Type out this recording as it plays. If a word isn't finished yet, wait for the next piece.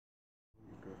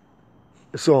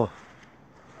It's on.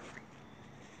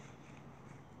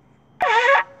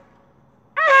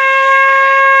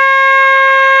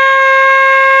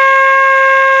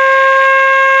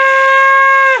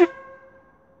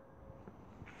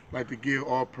 Like to give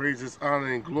all praises,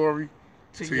 honor, and glory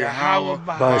to Yahweh,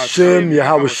 Ba'ashem,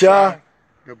 Yahweh Shah.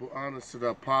 Double honors to the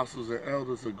apostles and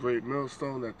elders of Great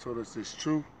Millstone that taught us this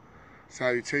truth.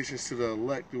 Salutations to the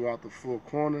elect throughout the four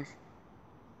corners.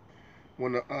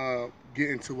 Want to get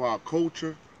into our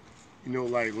culture, you know,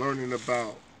 like learning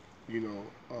about, you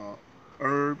know,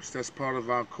 herbs. That's part of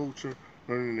our culture.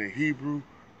 Learning the Hebrew.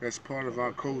 That's part of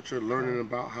our culture. Learning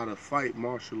about how to fight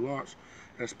martial arts.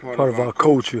 That's part of our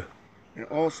culture. And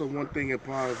also one thing and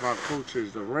part of our culture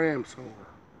is the ram's horn.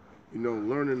 You know,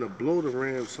 learning to blow the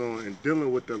ram's horn and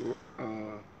dealing with the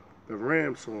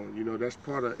ram's horn. You know, that's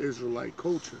part of Israelite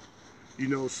culture. You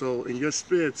know, so in your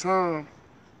spare time,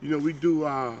 you know, we do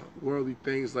our worldly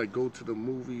things like go to the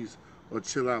movies or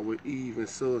chill out with Eve and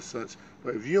so and such.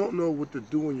 But if you don't know what to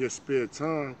do in your spare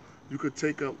time, you could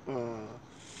take up a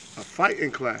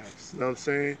fighting class. You know what I'm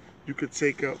saying? You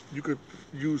could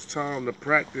use time to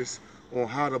practice on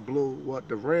how to blow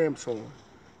the ram's horn.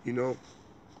 You know,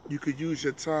 you could use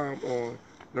your time on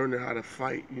learning how to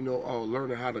fight, you know, or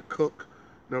learning how to cook,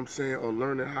 you know what I'm saying, or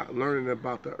learning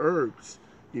about the herbs.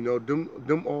 You know,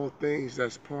 them all things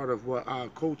that's part of what our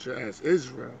culture as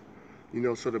Israel. You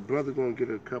know, so the brother gonna get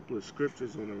a couple of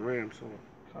scriptures on the ram's horn.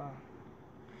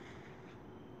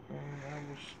 And I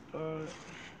will start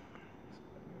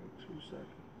in 2 seconds.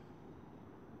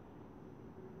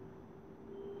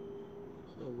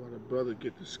 So while the brother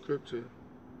get the scripture,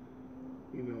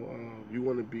 you know, you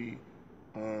want to be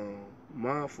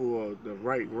mindful of the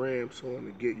right ram's horn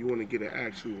to get. You want to get an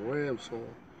actual ram's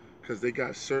horn, because they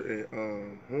got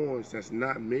certain horns that's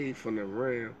not made from the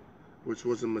ram, which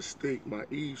was a mistake. My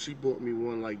Eve, she bought me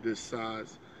one like this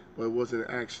size, but it wasn't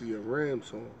actually a ram's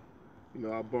horn. You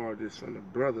know, I borrowed this from the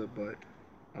brother, but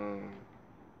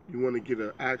you want to get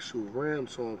an actual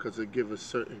ram's horn because it give a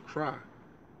certain cry.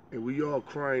 And we all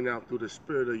crying out through the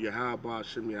spirit of Yahweh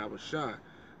Shem Yahweh Shai.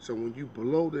 So when you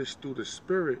blow this through the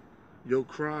spirit, your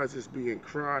cries is being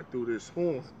cried through this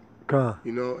horn.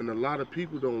 You know, and a lot of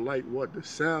people don't like the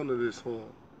sound of this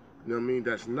horn. You know what I mean?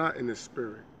 That's not in the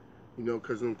spirit. You know,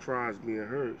 because them cries being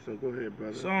heard. So go ahead,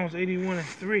 brother. Psalms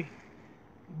 81:3.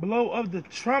 Blow of the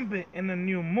trumpet in the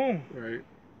new moon. Right.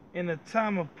 In the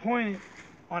time appointed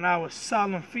on our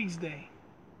solemn feast day.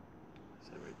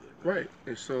 Right.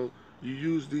 And so you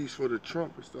use these for the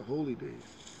trumpets, the holy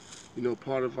days. You know,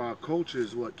 part of our culture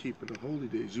is keeping the holy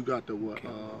days. You got the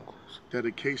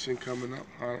dedication coming up,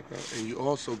 Hanukkah, and you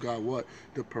also got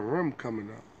the Purim coming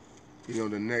up. You know,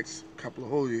 the next couple of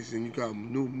holy days, and you got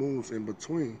new moons in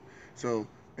between. So,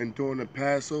 and during the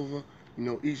Passover, you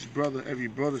know, every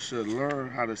brother should learn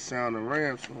how to sound a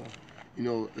ram's horn. You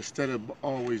know, instead of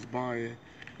always buying,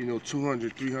 you know,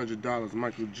 $200, $300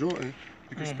 Michael Jordan,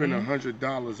 you can spend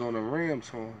 $100 on a ram's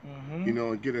horn, you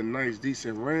know, and get a nice,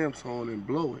 decent ram's horn and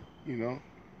blow it, you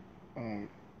know.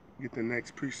 Get the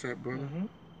next precept, brother.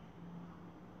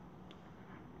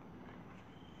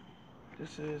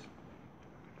 This is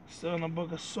still in the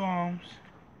book of Psalms,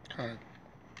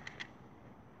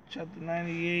 chapter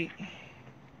 98.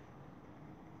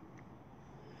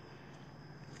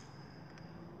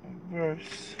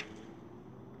 Verse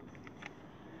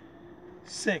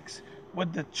 6.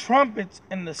 With the trumpets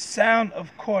and the sound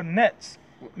of cornets,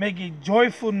 make a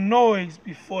joyful noise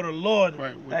before the Lord,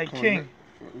 thy King.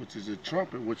 Which is a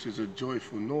trumpet, which is a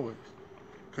joyful noise.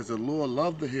 Because the Lord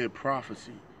loved to hear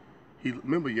prophecy.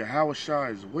 Remember, Yahweh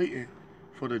Shai is waiting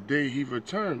for the day he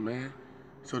returned, man.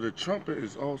 So the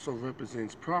trumpet also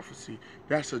represents prophecy.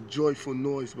 That's a joyful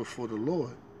noise before the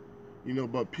Lord. You know,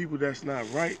 but people that's not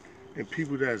right and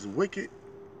people that's wicked,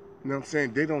 you know what I'm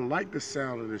saying, they don't like the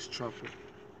sound of this trumpet.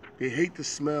 They hate the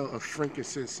smell of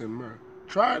frankincense and myrrh.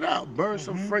 Try it out. Burn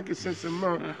some frankincense and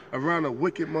myrrh around a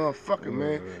wicked motherfucker,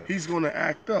 man. He's going to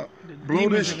act up. Blow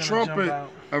this trumpet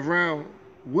around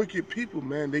wicked people,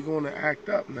 man. They're going to act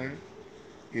up, man.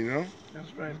 You know?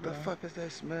 That's right, What the fuck is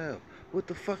that smell? What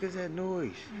the fuck is that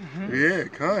noise? Yeah,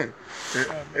 kind.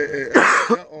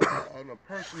 On a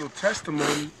personal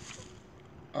testimony,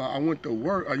 I went to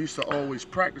work. I used to always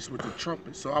practice with the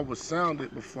trumpet, so I would sound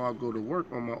it before I go to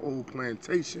work on my old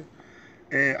plantation.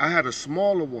 And I had a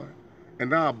smaller one,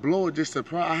 and I blow it just to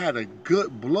I had a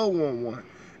good blow on one,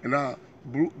 and I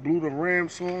blew the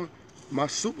ram's horn. My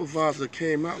supervisor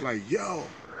came out like, "Yo,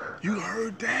 you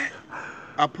heard that?"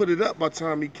 I put it up by the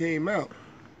time he came out,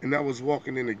 and I was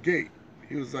walking in the gate.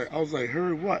 He was like, I was like,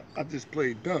 "Heard what?" I just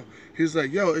played dumb. He was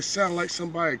like, "Yo, it sounded like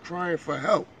somebody crying for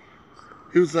help."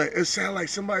 He was like, it sounded like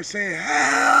somebody saying,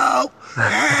 help,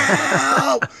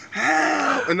 help,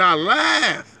 help. And I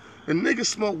laughed. The nigga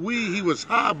smoked weed, he was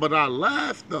high, but I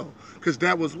laughed though. Because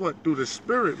that was what? Through the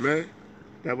spirit, man.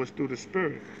 That was through the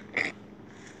spirit.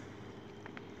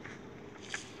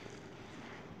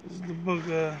 This is the book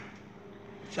of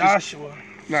Joshua.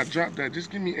 Now drop that. Just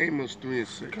give me Amos 3 and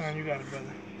 6. Come on, you got it,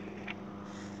 brother.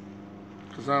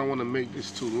 Because I don't want to make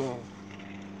this too long.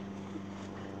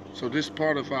 So this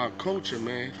part of our culture,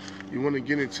 man, you want to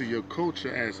get into your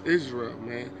culture as Israel,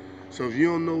 man. So if you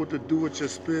don't know what to do with your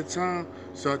spare time,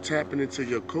 start tapping into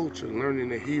your culture, learning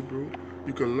the Hebrew.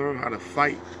 You can learn how to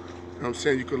fight. You know what I'm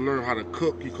saying? You can learn how to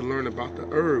cook. You can learn about the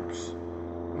herbs.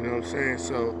 You know what I'm saying?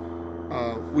 So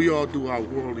we all do our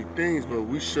worldly things, but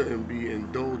we shouldn't be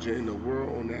indulging in the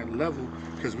world on that level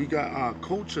because we got our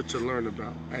culture to learn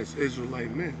about as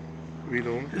Israelite men. You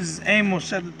know? This is Amos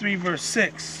chapter 3, verse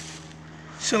 6.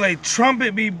 Shall a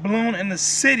trumpet be blown in the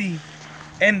city,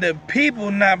 and the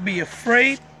people not be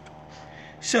afraid?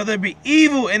 Shall there be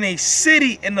evil in a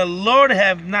city, and the Lord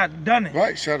have not done it?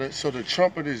 Right, so the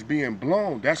trumpet is being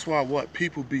blown. That's why what?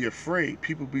 People be afraid.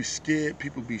 People be scared.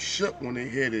 People be shook when they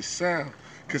hear this sound.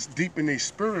 Because deep in their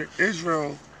spirit,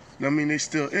 Israel, I mean, they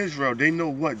still Israel. They know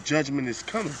what judgment is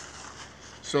coming.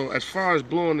 So as far as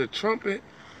blowing the trumpet,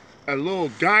 a little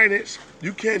guidance,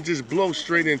 you can't just blow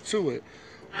straight into it.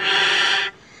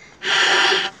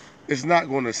 It's not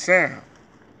going to sound.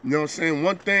 You know what I'm saying?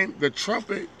 One thing, the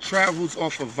trumpet travels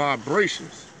off of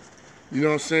vibrations. You know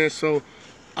what I'm saying? So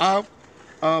I'll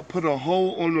put a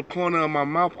hole on the corner of my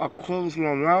mouth. I'll close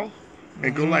my mouth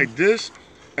and go like this,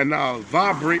 and I'll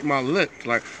vibrate my lips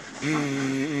like,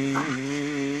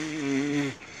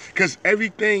 because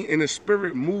everything in the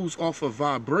spirit moves off of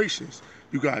vibrations.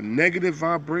 You got negative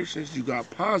vibrations, you got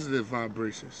positive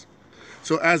vibrations.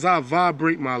 So as I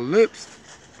vibrate my lips,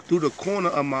 through the corner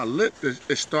of my lip,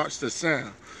 it starts to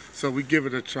sound. So we give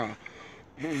it a try.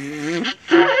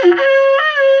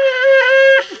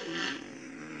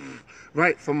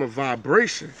 Right, from a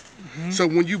vibration. So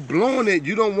when you blowing it,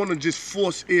 you don't want to just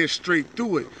force air straight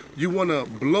through it. You want to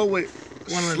blow it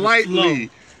slightly,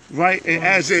 right? And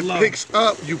as it picks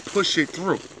up, you push it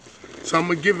through. So I'm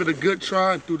going to give it a good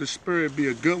try, and through the spirit be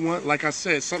a good one. Like I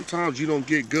said, sometimes you don't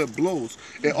get good blows.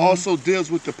 It also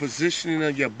deals with the positioning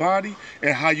of your body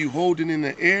and how you hold it in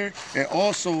the air, and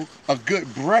also a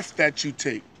good breath that you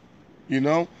take, you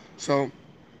know? So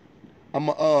I'm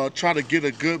going to try to get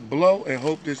a good blow and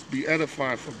hope this be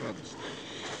edifying for brothers.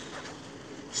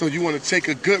 So you want to take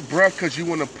a good breath because you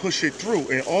want to push it through.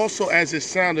 And also as it's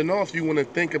sounding off, you want to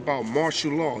think about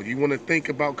martial law. You want to think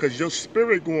about, because your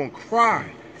spirit going to cry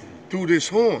through this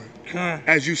horn.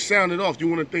 As you sound it off, you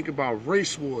want to think about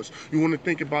race wars. You want to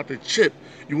think about the chip.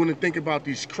 You want to think about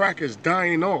these crackers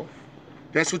dying off.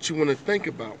 That's what you want to think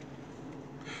about.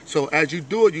 So as you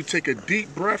do it, you take a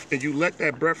deep breath and you let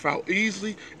that breath out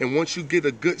easily. And once you get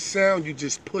a good sound, you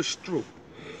just push through.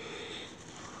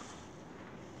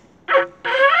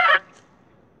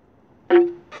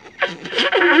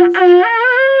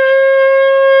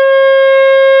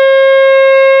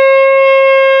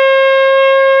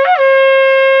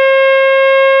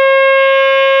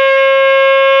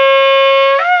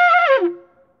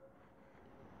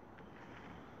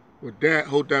 With that,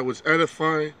 hope that was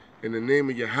edifying. In the name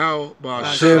of Yahweh,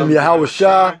 Hashem Yahweh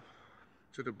Shah.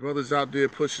 To the brothers out there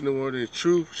pushing the word in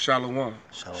truth, Shalom.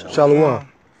 Shalom.